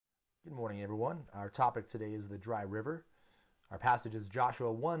Good morning, everyone. Our topic today is the dry river. Our passage is Joshua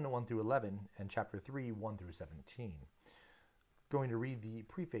 1, 1 through 11, and chapter 3, 1 through 17. Going to read the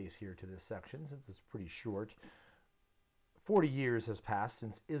preface here to this section since it's pretty short. 40 years has passed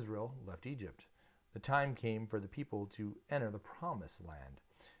since Israel left Egypt. The time came for the people to enter the promised land.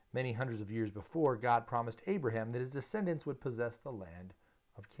 Many hundreds of years before, God promised Abraham that his descendants would possess the land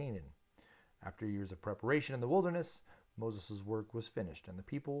of Canaan. After years of preparation in the wilderness, Moses' work was finished and the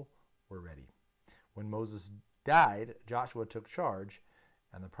people were ready. When Moses died, Joshua took charge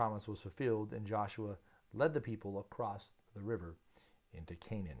and the promise was fulfilled, and Joshua led the people across the river into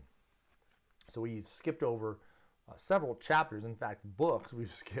Canaan. So we skipped over several chapters, in fact books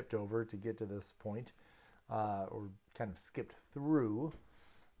we've skipped over to get to this point, or kind of skipped through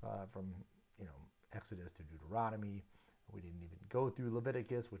from Exodus to Deuteronomy. We didn't even go through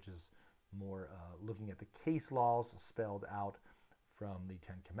Leviticus, which is more looking at the case laws spelled out from the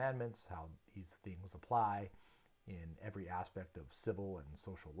Ten Commandments, how these things apply in every aspect of civil and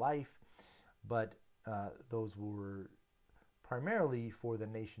social life. But those were primarily for the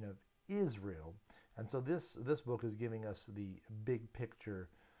nation of Israel. And so this book is giving us the big picture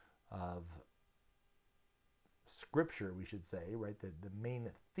of Scripture, we should say, right? The main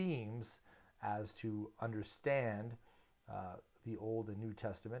themes as to understand the Old and New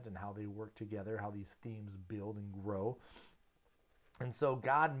Testament and how they work together, how these themes build and grow. And so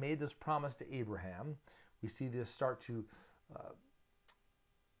God made this promise to Abraham. We see this start to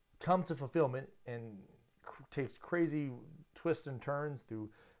come to fulfillment and takes crazy twists and turns through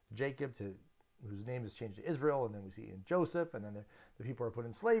Jacob, whose name is changed to Israel, and then we see in Joseph, and then the people are put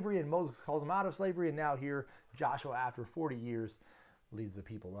in slavery, and Moses calls them out of slavery, and now here Joshua, after 40 years, leads the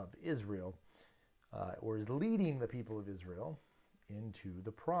people of Israel, or is leading the people of Israel into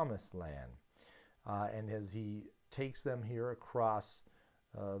the promised land. And as he takes them here across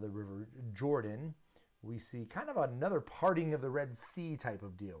the river Jordan, we see kind of another parting of the Red Sea type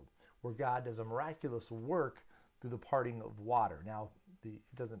of deal, where God does a miraculous work through the parting of water. Now, it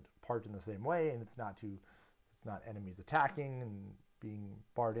doesn't part in the same way, and it's not enemies attacking and being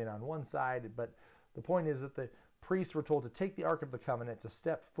barred in on one side, but the point is that the priests were told to take the Ark of the Covenant, to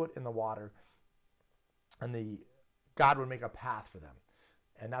step foot in the water, and God would make a path for them.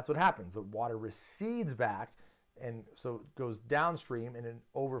 And that's what happens. The water recedes back, and so it goes downstream and it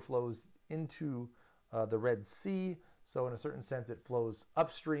overflows into the Red Sea. So in a certain sense, it flows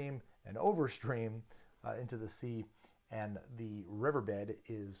upstream and overstream into the sea, and the riverbed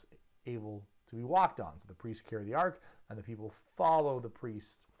is able to be walked on. So the priests carry the ark, and the people follow the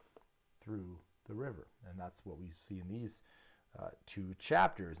priest through the river. And that's what we see in these two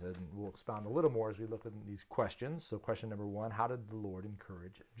chapters, and we'll expound a little more as we look at these questions. So question number one, how did the Lord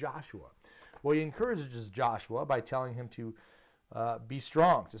encourage Joshua? Well, he encourages Joshua by telling him to be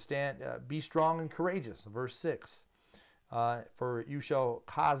strong, be strong and courageous. Verse 6, for you shall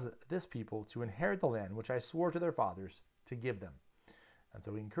cause this people to inherit the land which I swore to their fathers to give them. And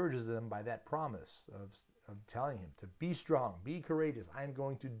so he encourages them by that promise of telling him to be strong, be courageous. I'm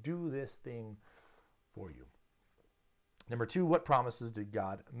going to do this thing for you. Number two, what promises did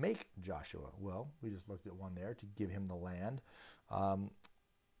God make Joshua? Well, we just looked at one there, to give him the land.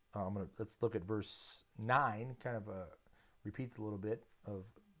 Let's look at verse 9, kind of repeats a little bit of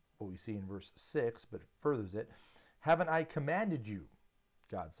what we see in verse 6, but furthers it. Haven't I commanded you,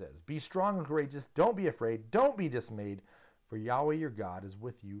 God says, be strong and courageous, don't be afraid, don't be dismayed, for Yahweh your God is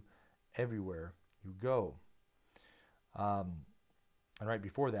with you everywhere you go. And right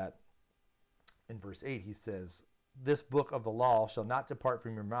before that, in verse 8, he says, this book of the law shall not depart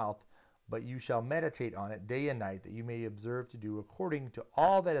from your mouth, but you shall meditate on it day and night, that you may observe to do according to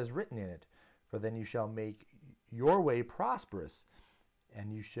all that is written in it. For then you shall make your way prosperous,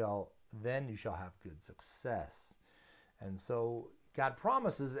 and you shall have good success. And so God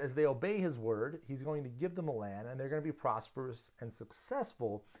promises, as they obey his word, he's going to give them a land, and they're going to be prosperous and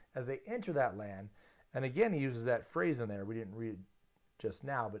successful as they enter that land. And again, he uses that phrase in there. We didn't read it just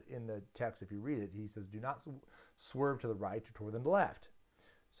now, but in the text, if you read it, he says, do not swerve to the right or toward the left.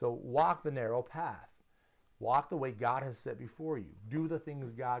 So walk the narrow path. Walk the way God has set before you. Do the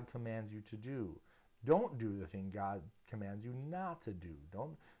things God commands you to do. Don't do the thing God commands you not to do.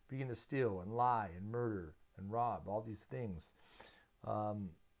 Don't begin to steal and lie and murder and rob, all these things.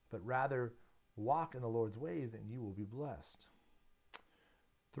 But rather, walk in the Lord's ways and you will be blessed.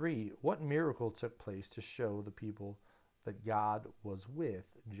 3, what miracle took place to show the people that God was with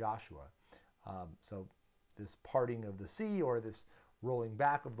Joshua? So this parting of the sea, or this rolling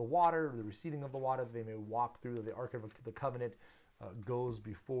back of the water, the receding of the water, that they may walk through the Ark of the Covenant, goes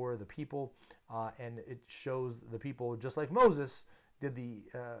before the people, and it shows the people, just like Moses, did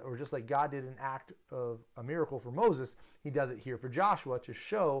or just like God did an act of a miracle for Moses, he does it here for Joshua to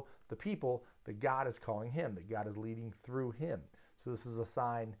show the people that God is calling him, that God is leading through him. So this is a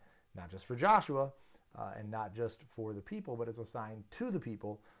sign not just for Joshua and not just for the people, but it's a sign to the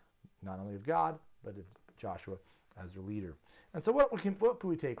people, not only of God, but of Joshua as their leader. And so what can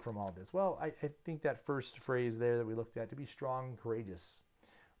we take from all this? Well, I think that first phrase there that we looked at, to be strong and courageous,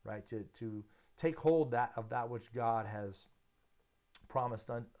 right? To take hold of that which God has promised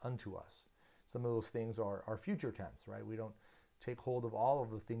unto us. Some of those things are future tense, right? We don't take hold of all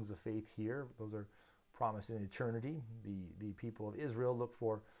of the things of faith here. Those are promised in eternity. The people of Israel look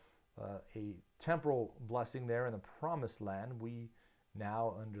for a temporal blessing there in the promised land. We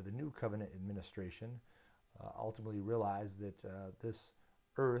now, under the new covenant administration, ultimately realize that this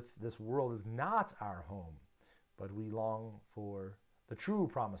earth, this world is not our home, but we long for the true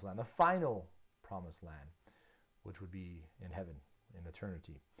promised land, the final promised land, which would be in heaven, in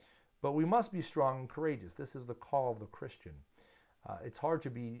eternity. But we must be strong and courageous. This is the call of the Christian. It's hard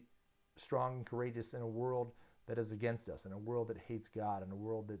to be strong and courageous in a world that is against us, in a world that hates God, in a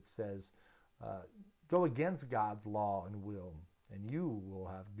world that says, go against God's law and will, and you will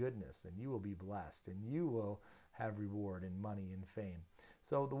have goodness, and you will be blessed, and you will have reward and money and fame.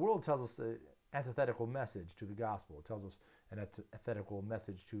 So the world tells us an antithetical message to the gospel. It tells us an antithetical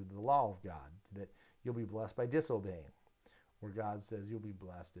message to the law of God, that you'll be blessed by disobeying, where God says you'll be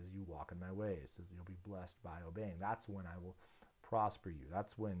blessed as you walk in my ways, says you'll be blessed by obeying. That's when I will prosper you.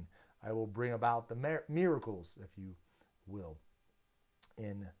 That's when I will bring about the miracles, if you will,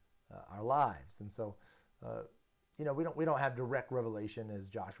 in our lives. And so, we don't have direct revelation as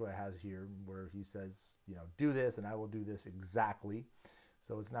Joshua has here, where he says, do this and I will do this exactly.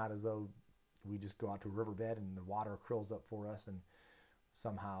 So it's not as though we just go out to a riverbed and the water curls up for us and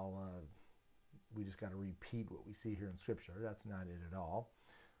somehow we just got to repeat what we see here in Scripture. That's not it at all.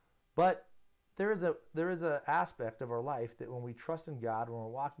 But there is a aspect of our life that when we trust in God, when we're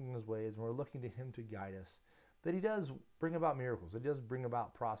walking in His ways, when we're looking to Him to guide us, that He does bring about miracles. It does bring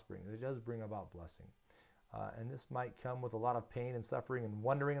about prospering. It does bring about blessing. And this might come with a lot of pain and suffering and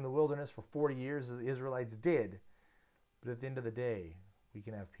wandering in the wilderness for 40 years as the Israelites did. But at the end of the day, we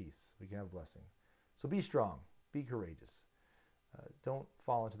can have peace. We can have blessing. So be strong. Be courageous. Don't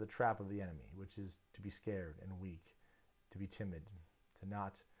fall into the trap of the enemy, which is to be scared and weak, to be timid, to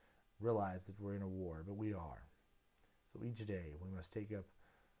not realize that we're in a war, but we are. So each day we must take up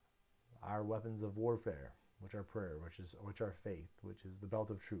our weapons of warfare, which are prayer, which are faith, which is the belt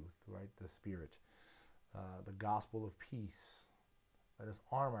of truth, right? The Spirit, the gospel of peace. Let us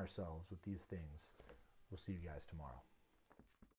arm ourselves with these things. We'll see you guys tomorrow.